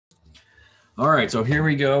All right, so here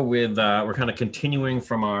we go with, we're kind of continuing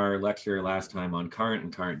from our lecture last time on current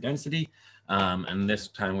and current density. And this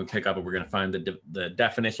time we pick up and we're going to find the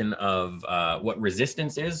definition of what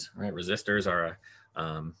resistance is, right? Resistors are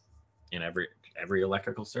in every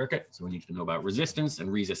electrical circuit. So we need to know about resistance and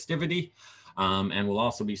resistivity. And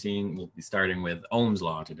we'll be starting with Ohm's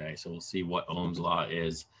law today. So we'll see what Ohm's law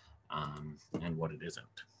is and what it isn't.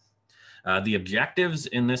 The objectives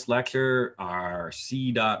in this lecture are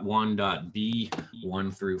C.1.B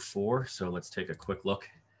 1 through 4. So let's take a quick look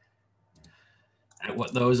at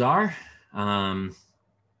what those are.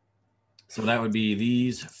 So that would be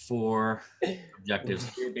these 4 objectives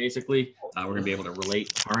here, basically. We're going to be able to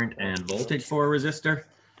relate current and voltage for a resistor.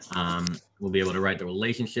 We'll be able to write the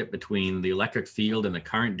relationship between the electric field and the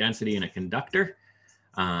current density in a conductor.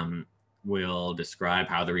 We'll describe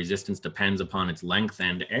how the resistance depends upon its length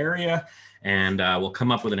and area, and we'll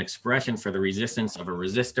come up with an expression for the resistance of a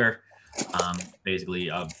resistor,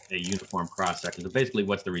 basically of a uniform cross section. So basically,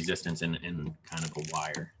 what's the resistance in kind of a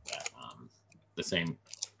wire, the same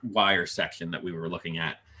wire section that we were looking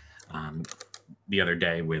at the other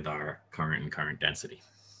day with our current and current density.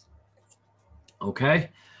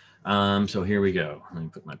 Okay, so here we go. Let me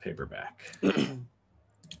put my paper back.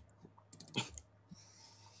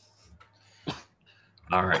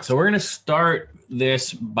 All right, so we're going to start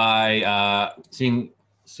this by seeing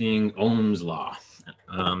Ohm's law.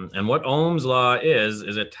 And what Ohm's law is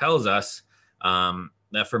it tells us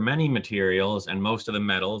that for many materials and most of the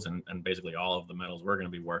metals, and basically all of the metals we're going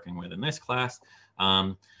to be working with in this class,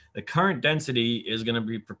 the current density is going to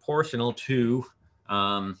be proportional to,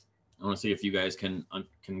 I want to see if you guys can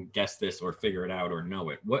guess this or figure it out or know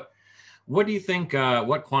it. What do you think,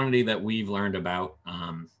 what quantity that we've learned about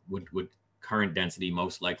would current density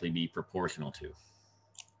most likely be proportional to?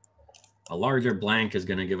 A larger blank is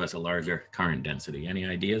going to give us a larger current density. Any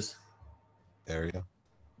ideas? Area.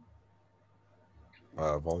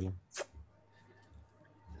 Volume.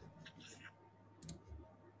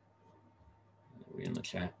 Are we in the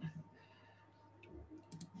chat?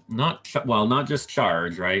 Not just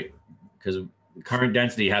charge, right? Because current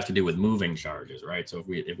density has to do with moving charges, right? So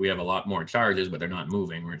if we have a lot more charges but they're not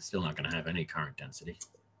moving, we're still not going to have any current density.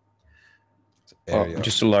 Area. Oh,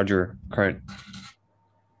 just a larger current.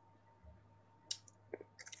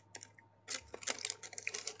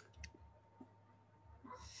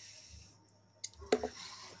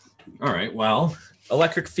 All right, well,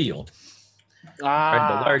 electric field. Right,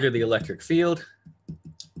 the larger the electric field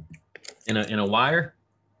in a wire,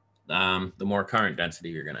 the more current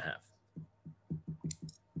density you're going to have.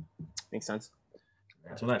 Makes sense.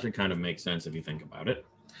 So that should kind of make sense if you think about it.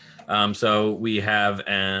 So we have,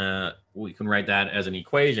 we can write that as an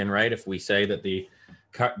equation, right? If we say that the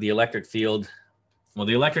electric field, well,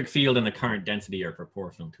 the electric field and the current density are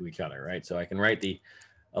proportional to each other, right? So I can write the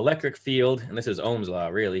electric field, and this is Ohm's law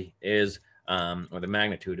really, is, or the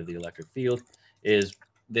magnitude of the electric field is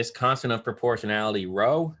this constant of proportionality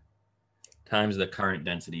rho times the current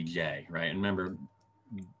density J, right? And remember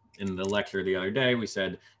in the lecture the other day, we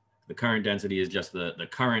said the current density is just the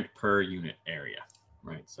current per unit area,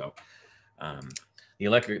 right? So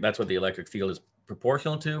that's what the electric field is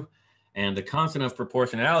proportional to. And the constant of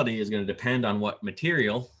proportionality is going to depend on what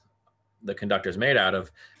material the conductor is made out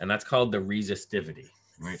of, and that's called the resistivity,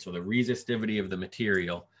 right? So the resistivity of the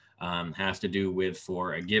material has to do with,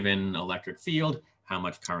 for a given electric field, how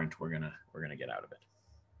much current we're gonna get out of it.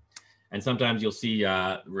 And sometimes you'll see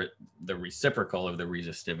the reciprocal of the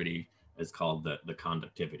resistivity is called the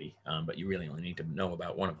conductivity, but you really only need to know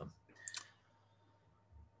about one of them.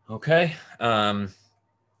 Okay,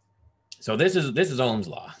 so this is Ohm's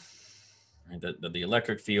law. Right? The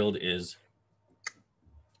electric field is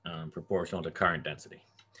proportional to current density.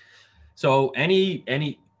 So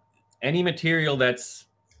any material that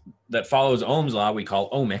follows Ohm's law we call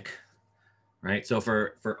ohmic, right? So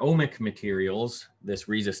for ohmic materials, this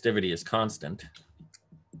resistivity is constant,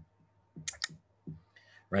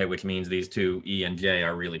 right? Which means these two, E and J,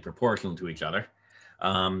 are really proportional to each other.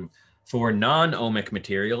 For non-ohmic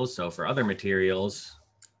materials, so for other materials,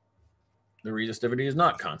 the resistivity is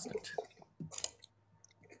not constant.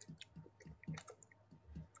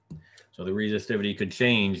 So the resistivity could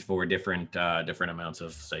change for different amounts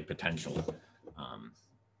of, say, potential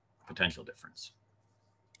difference.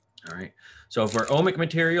 All right. So for ohmic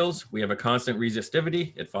materials, we have a constant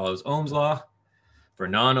resistivity. It follows Ohm's law. For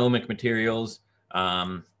non-ohmic materials,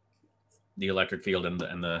 the electric field and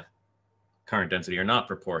the current density are not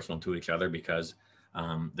proportional to each other because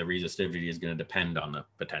the resistivity is going to depend on the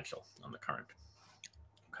potential, on the current.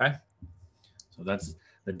 Okay. So that's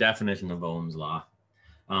the definition of Ohm's law.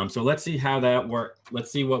 So let's see how that works.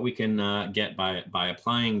 Let's see what we can get by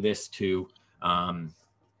applying this to a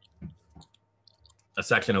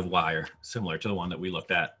section of wire similar to the one that we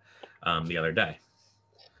looked at the other day.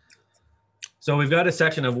 So we've got a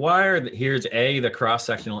section of wire. Here's A, the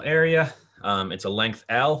cross-sectional area. It's a length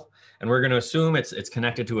L, and we're going to assume it's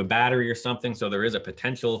connected to a battery or something. So there is a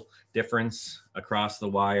potential difference across the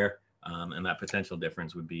wire, and that potential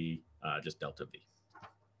difference would be just delta V.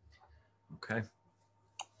 Okay.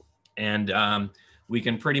 And we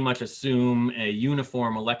can pretty much assume a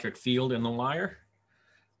uniform electric field in the wire.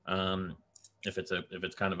 If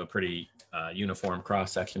it's kind of a pretty uniform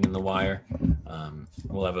cross section in the wire,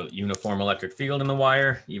 we'll have a uniform electric field in the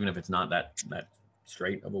wire, even if it's not that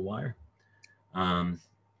straight of a wire. And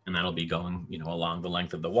that'll be going, along the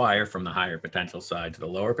length of the wire from the higher potential side to the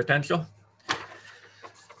lower potential.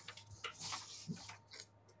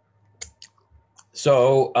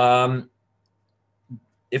 So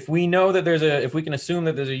if we know that if we can assume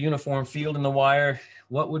that there's a uniform field in the wire,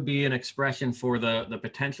 what would be an expression for the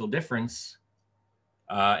potential difference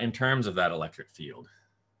in terms of that electric field?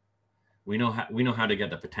 We know how to get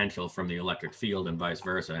the potential from the electric field and vice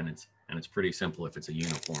versa, and it's pretty simple if it's a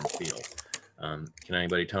uniform field. Can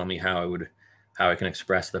anybody tell me how I can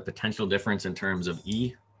express the potential difference in terms of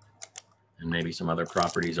E and maybe some other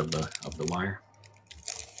properties of the wire?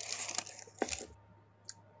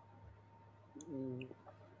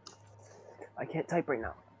 I can't type right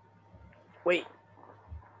now. Wait.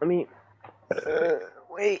 Let me.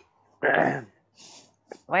 Wait.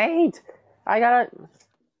 Wait. I got a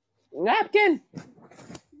napkin.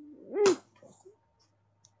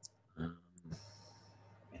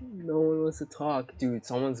 No one wants to talk, dude.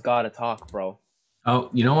 Someone's got to talk, bro.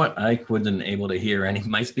 Oh, you know what? I wasn't able to hear any.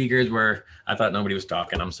 My speakers were. I thought nobody was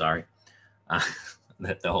talking. I'm sorry.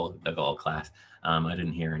 The whole class. I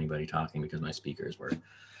didn't hear anybody talking because my speakers were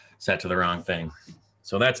set to the wrong thing.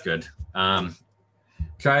 So that's good. Can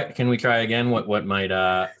we try again? What might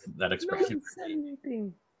that expression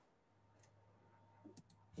be?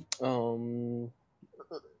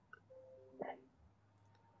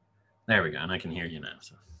 There we go, and I can hear you now.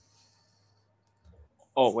 So.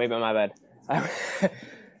 Oh, wait, but my bad.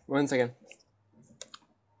 1 second.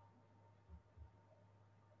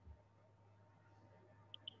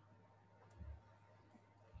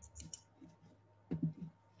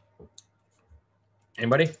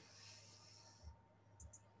 Anybody?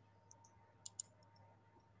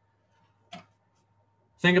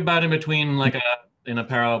 Think about in between in a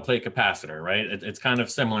parallel plate capacitor, right? It's kind of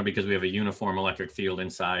similar because we have a uniform electric field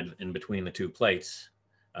inside in between the two plates.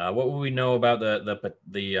 What would we know about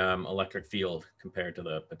the electric field compared to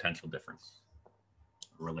the potential difference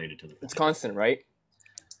related to the potential? It's constant, right?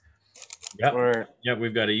 Yep. Yep,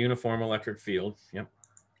 we've got a uniform electric field. Yep.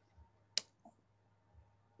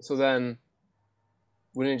 So then,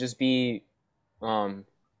 wouldn't it just be the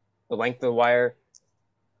length of the wire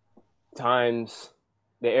times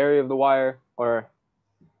the area of the wire, or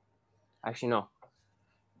actually no?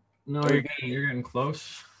 No, you're getting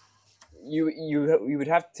close. You would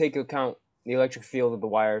have to take into account the electric field of the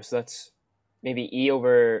wire, so that's maybe E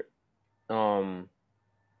over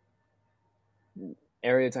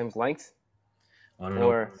area times length. I don't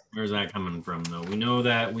know. Where's that coming from, though? We know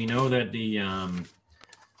that we know that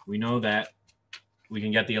we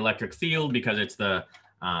can get the electric field because it's the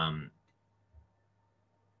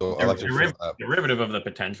derivative of the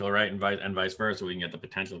potential, right? And vice versa. We can get the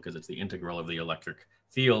potential because it's the integral of the electric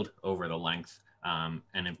field over the length. And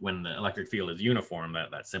when the electric field is uniform,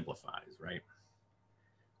 that simplifies, right?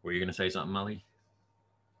 Were you going to say something, Molly?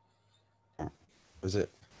 Is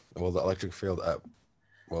it? Well, the electric field at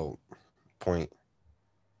point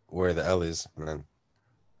where the L is, and then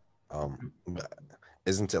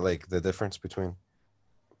isn't it like the difference between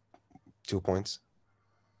 2 points?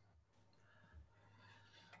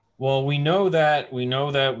 Well, we know that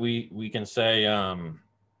we can say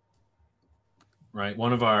right,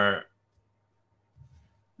 one of our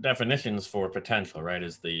definitions for potential, right,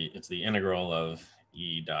 is it's the integral of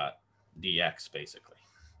E dot dx, basically,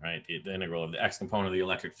 right? The integral of the x component of the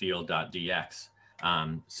electric field dot dx.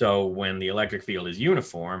 So when the electric field is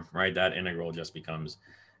uniform, right, that integral just becomes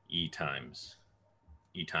E times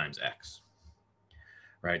x,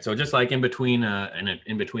 right? So just like in between a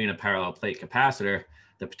parallel plate capacitor,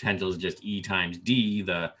 the potential is just E times d,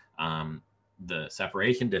 the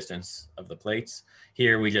separation distance of the plates.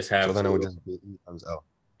 Here we just have. So then it would just be E times L.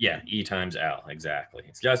 Yeah, E times L, exactly.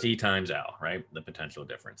 It's just E times L, right? The potential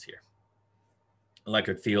difference here.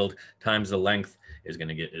 Electric field times the length is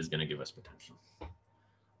gonna give us potential.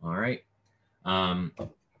 All right. I thought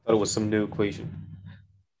it was some new equation.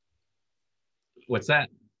 What's that?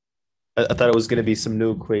 I thought it was going to be some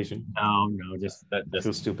new equation. No, just that. I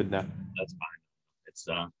feel stupid now. That's fine. It's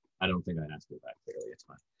I don't think I asked it that clearly. It's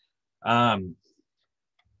fine.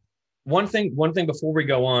 One thing before we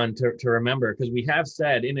go on to remember, because we have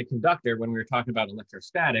said in a conductor when we were talking about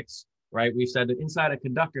electrostatics, right? We've said that inside a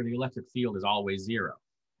conductor the electric field is always zero,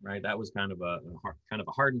 right? That was kind of a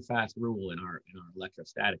hard and fast rule in our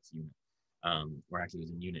electrostatics unit, or actually it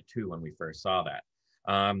was in unit 2 when we first saw that.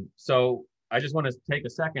 So I just want to take a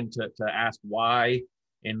second to ask why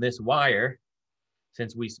in this wire,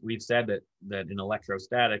 since we've said that in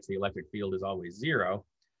electrostatics the electric field is always zero.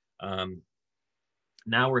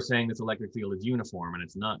 Now we're saying this electric field is uniform and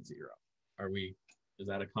it's not zero. Is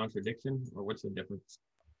that a contradiction, or what's the difference?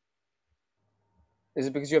 Is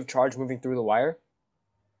it because you have charge moving through the wire?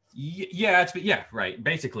 Yeah, right.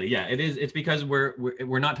 Basically, yeah, it is. It's because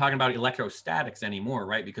we're not talking about electrostatics anymore,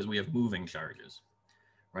 right? Because we have moving charges,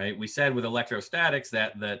 right? We said with electrostatics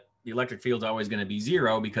that the electric field is always going to be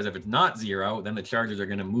zero, because if it's not zero, then the charges are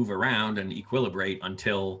going to move around and equilibrate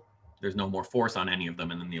until there's no more force on any of them,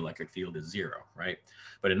 and then the electric field is zero, right?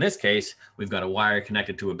 But in this case, we've got a wire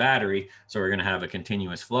connected to a battery, so we're going to have a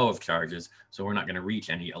continuous flow of charges, so we're not going to reach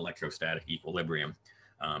any electrostatic equilibrium.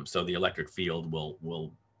 So the electric field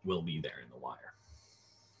will be there in the wire.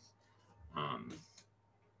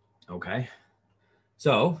 Okay,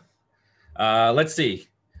 so let's see.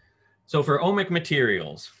 So for ohmic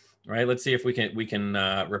materials, right? Let's see if we can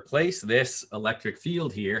replace this electric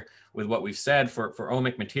field here with what we've said for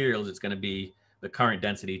ohmic materials. It's going to be the current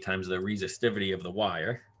density times the resistivity of the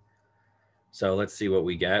wire. So let's see what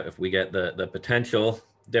we get. If we get the potential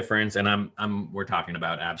difference, and we're talking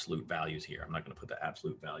about absolute values here. I'm not going to put the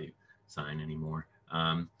absolute value sign anymore.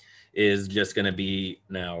 Is just going to be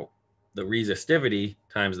now the resistivity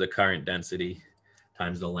times the current density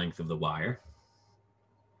times the length of the wire.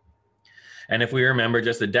 And if we remember,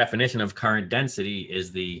 just the definition of current density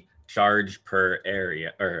is the charge per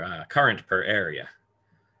area, or current per area,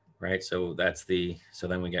 right? So so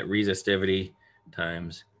then we get resistivity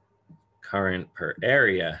times current per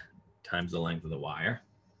area times the length of the wire.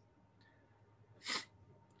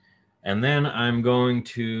 And then I'm going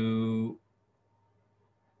to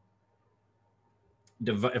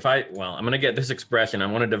divide, I'm going to get this expression. I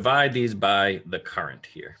want to divide these by the current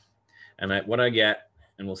here. And what I get,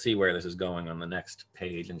 and we'll see where this is going on the next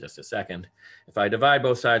page in just a second. If I divide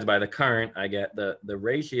both sides by the current, I get the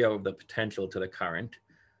ratio of the potential to the current.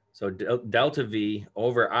 So delta V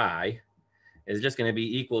over I is just going to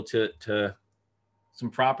be equal to some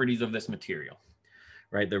properties of this material,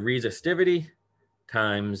 right? The resistivity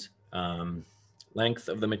times length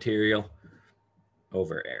of the material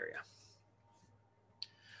over area.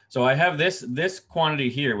 So I have this quantity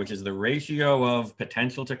here, which is the ratio of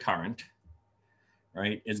potential to current,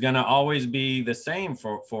 right, is going to always be the same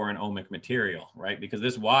for an ohmic material, right? Because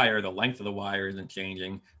this wire, the length of the wire isn't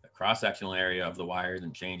changing, the cross-sectional area of the wire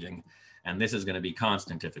isn't changing, and this is going to be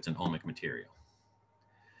constant if it's an ohmic material,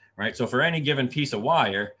 right? So for any given piece of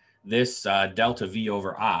wire, this delta V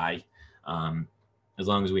over I, as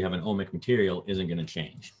long as we have an ohmic material, isn't going to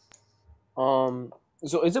change. So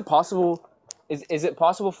is it possible? Is it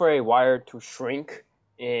possible for a wire to shrink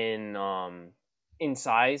in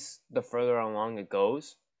size the further along it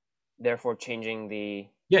goes, therefore changing the?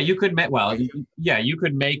 Yeah, you could make you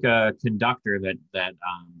could make a conductor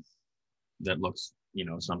that looks,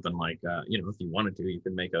 something like if you wanted to, you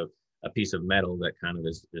could make a piece of metal that kind of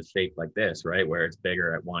is shaped like this, right, where it's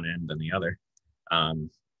bigger at one end than the other.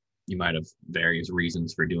 You might have various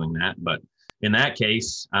reasons for doing that, but in that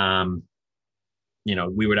case,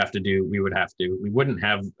 we wouldn't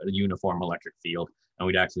have a uniform electric field, and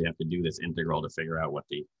we'd actually have to do this integral to figure out what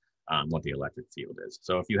the electric field is.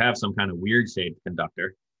 So if you have some kind of weird shaped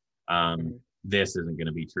conductor, this isn't going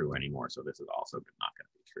to be true anymore. So this is also not going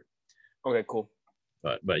to be true. Okay, cool.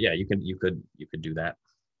 But yeah, you could do that.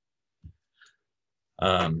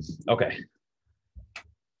 Okay.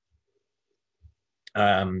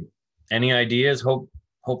 Any ideas?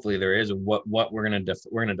 Hopefully there is. What we're gonna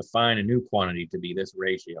define a new quantity to be this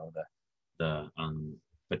ratio, the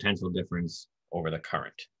potential difference over the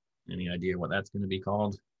current. Any idea what that's going to be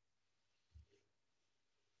called?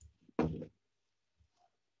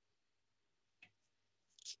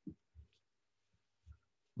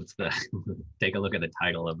 Take a look at the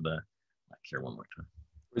title of the lecture one more time.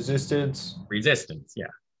 Resistance. Resistance, yeah.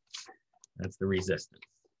 That's the resistance.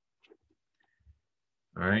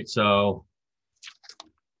 All right, so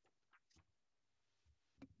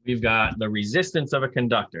we've got the resistance of a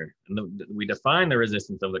conductor. And we define the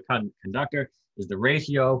resistance of the conductor is the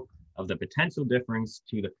ratio of the potential difference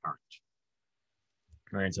to the current.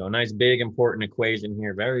 All right, so a nice big important equation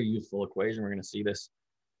here, very useful equation. We're going to see this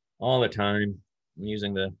all the time. I'm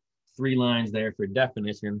using the 3 lines there for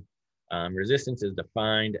definition. Resistance is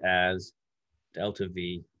defined as delta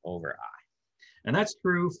V over I. And that's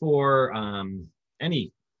true for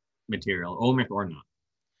any material, ohmic or not,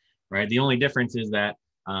 right? The only difference is that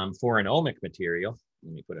for an ohmic material,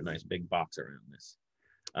 let me put a nice big box around this.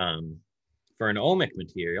 For an ohmic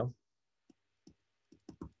material,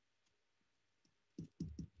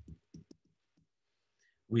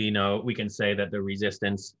 we can say that the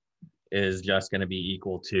resistance is just going to be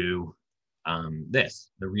equal to the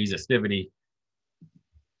resistivity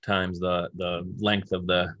times the length of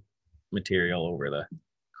the material over the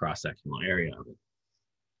cross-sectional area of it.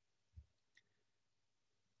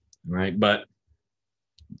 All right, but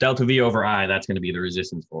delta V over I, that's going to be the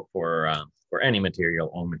resistance for any material,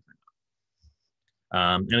 ohmic or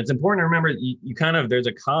not. And it's important to remember, you kind of, there's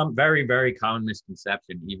a very, very common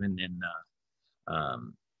misconception, even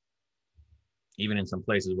in some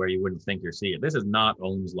places where you wouldn't think you're seeing it. This is not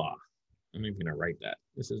Ohm's law. I'm even going to write that.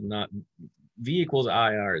 This is not, V equals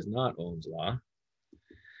IR is not Ohm's law.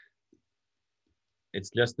 It's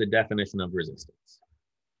just the definition of resistance.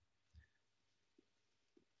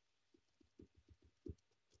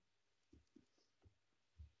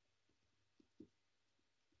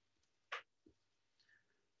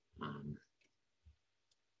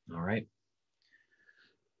 All right.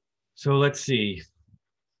 So let's see.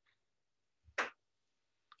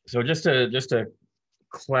 So just to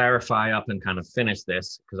clarify up and kind of finish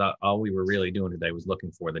this, because all we were really doing today was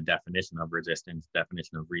looking for the definition of resistance,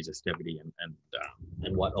 definition of resistivity,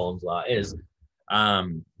 and what Ohm's law is.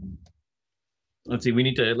 Let's see.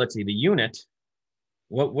 Let's see the unit.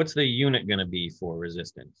 What's the unit going to be for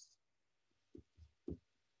resistance?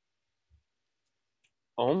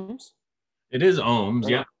 Ohms? It is ohms,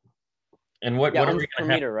 yeah. And what are we ohms going per to have?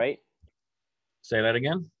 meter, right? Say that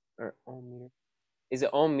again. Or ohm meter? Is it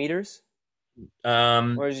ohm meters?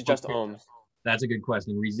 Or is it just ohms? That's a good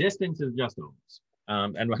question. Resistance is just ohms.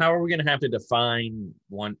 And how are we going to have to define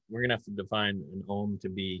one? We're going to have to define an ohm to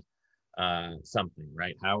be something,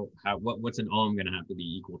 right? What's an ohm going to have to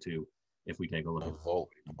be equal to if we take a look at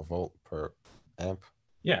a volt per amp?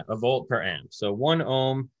 Yeah, a volt per amp. So 1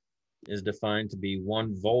 ohm is defined to be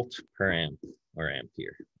 1 volt per amp or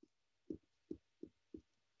ampere.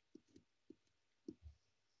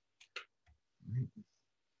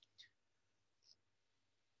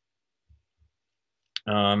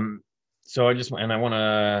 So I want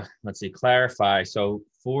to, let's see, clarify. So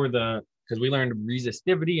because we learned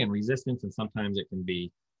resistivity and resistance, and sometimes it can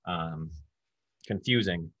be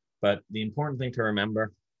confusing, but the important thing to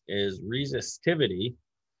remember is resistivity,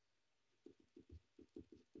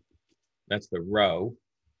 that's the rho,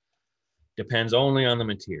 depends only on the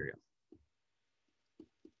material.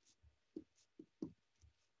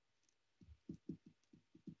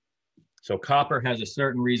 So copper has a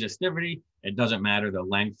certain resistivity. It doesn't matter the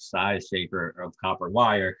length, size, shape of copper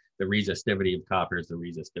wire. The resistivity of copper is the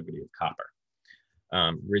resistivity of copper.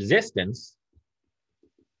 Resistance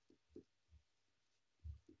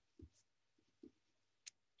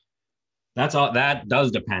that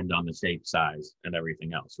does depend on the shape, size, and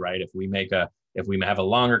everything else, right? If we have a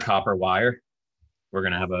longer copper wire, we're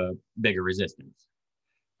going to have a bigger resistance,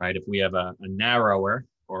 right? If we have a narrower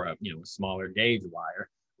or a smaller gauge wire,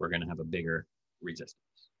 we're going to have a bigger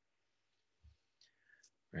resistance,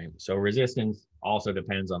 right? So resistance also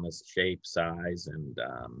depends on the shape, size, and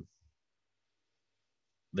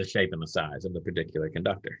the shape and the size of the particular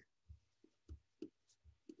conductor.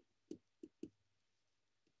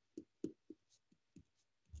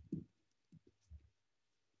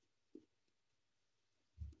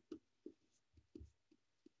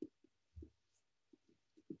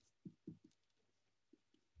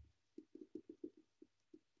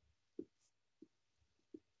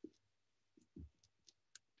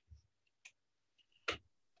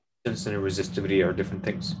 Resistance and resistivity are different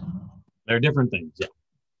things. They're different things, yeah.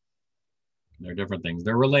 They're different things.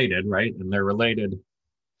 They're related, right? And they're related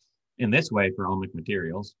in this way for ohmic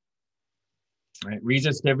materials, right?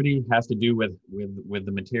 Resistivity has to do with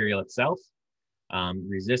the material itself.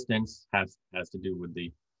 Resistance has to do with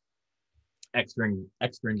the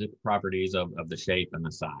extrinsic properties of the shape and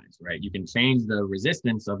the size, right? You can change the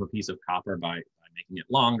resistance of a piece of copper by making it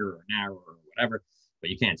longer or narrower or whatever,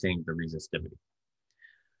 but you can't change the resistivity.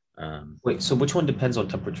 Wait, so which one depends on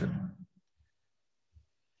temperature?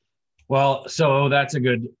 Well, so that's a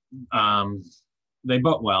good, they're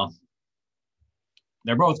both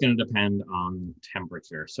going to depend on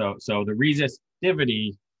temperature. So the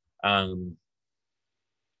resistivity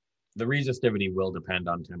the resistivity will depend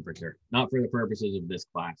on temperature, not for the purposes of this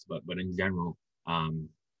class, but in general,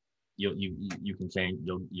 you can change.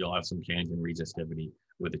 You'll have some change in resistivity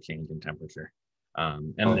with a change in temperature,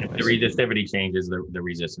 and if the resistivity changes, the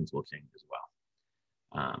resistance will change as well.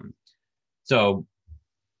 So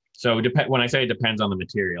when I say it depends on the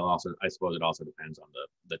material, also I suppose it also depends on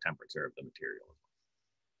the temperature of the material.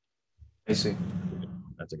 I see.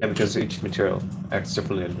 That's because each material acts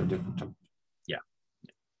differently at a different temperature.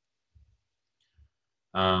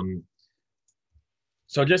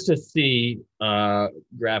 So just to see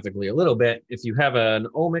graphically a little bit, if you have an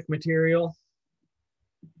ohmic material,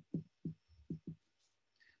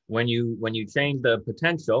 when you change the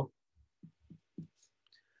potential,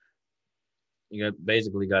 you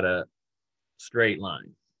basically got a straight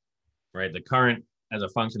line, right? The current as a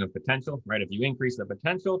function of potential, right? If you increase the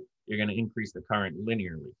potential, you're going to increase the current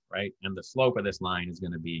linearly, right? And the slope of this line is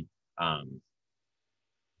going to be,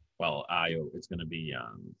 it's going to be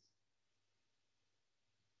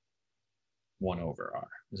 1 over R.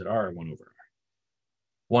 Is it R or 1 over R?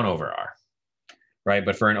 1 over R, right?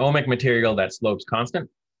 But for an ohmic material, that slope's constant,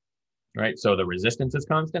 right? So the resistance is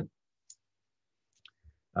constant.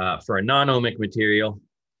 For a non-ohmic material,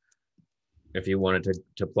 if you wanted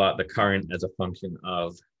to plot the current as a function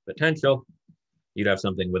of potential, you'd have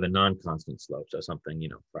something with a non-constant slope. So something,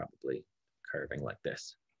 probably curving like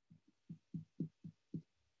this.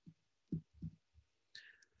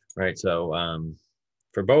 Right, so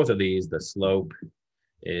for both of these, the slope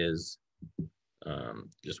is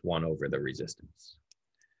just 1 over the resistance,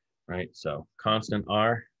 right? So constant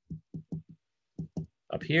R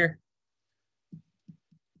up here,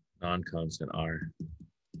 non-constant R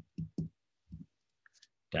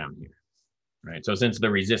down here, right? So since the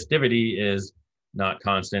resistivity is not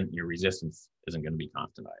constant, your resistance isn't going to be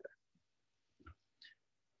constant either.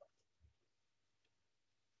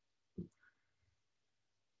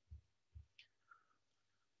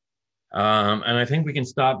 And I think we can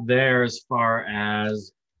stop there as far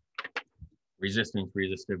as resistance,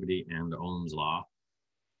 resistivity, and Ohm's law.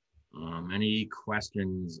 Any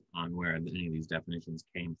questions on where any of these definitions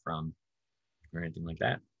came from or anything like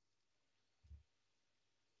that?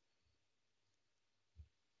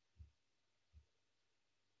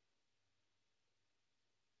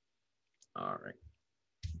 All right.